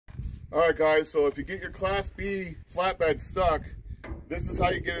Alright guys, so if you get your Class B flatbed stuck, this is how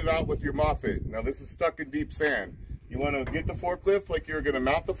you get it out with your Moffett. Now this is stuck in deep sand. You want to get the forklift like you're going to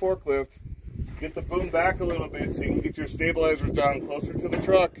mount the forklift, get the boom back a little bit so you can get your stabilizers down closer to the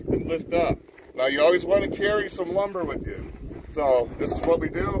truck and lift up. Now you always want to carry some lumber with you. So this is what we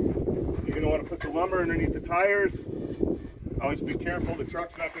do. You're going to want to put the lumber underneath the tires. Always be careful, the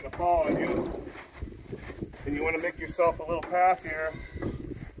truck's not going to fall on you. And you want to make yourself a little path here.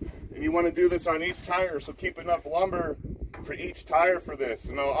 And you want to do this on each tire, so keep enough lumber for each tire for this.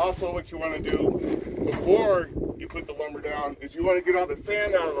 And also what you want to do before you put the lumber down is you want to get all the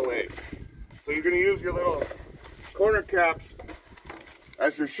sand out of the way. So you're going to use your little corner caps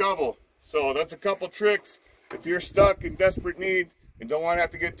as your shovel. So that's a couple tricks. If you're stuck in desperate need and don't want to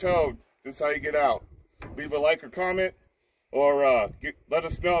have to get towed, this is how you get out. Leave a like or comment, or let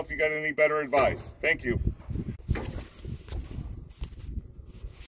us know if you got any better advice. Thank you.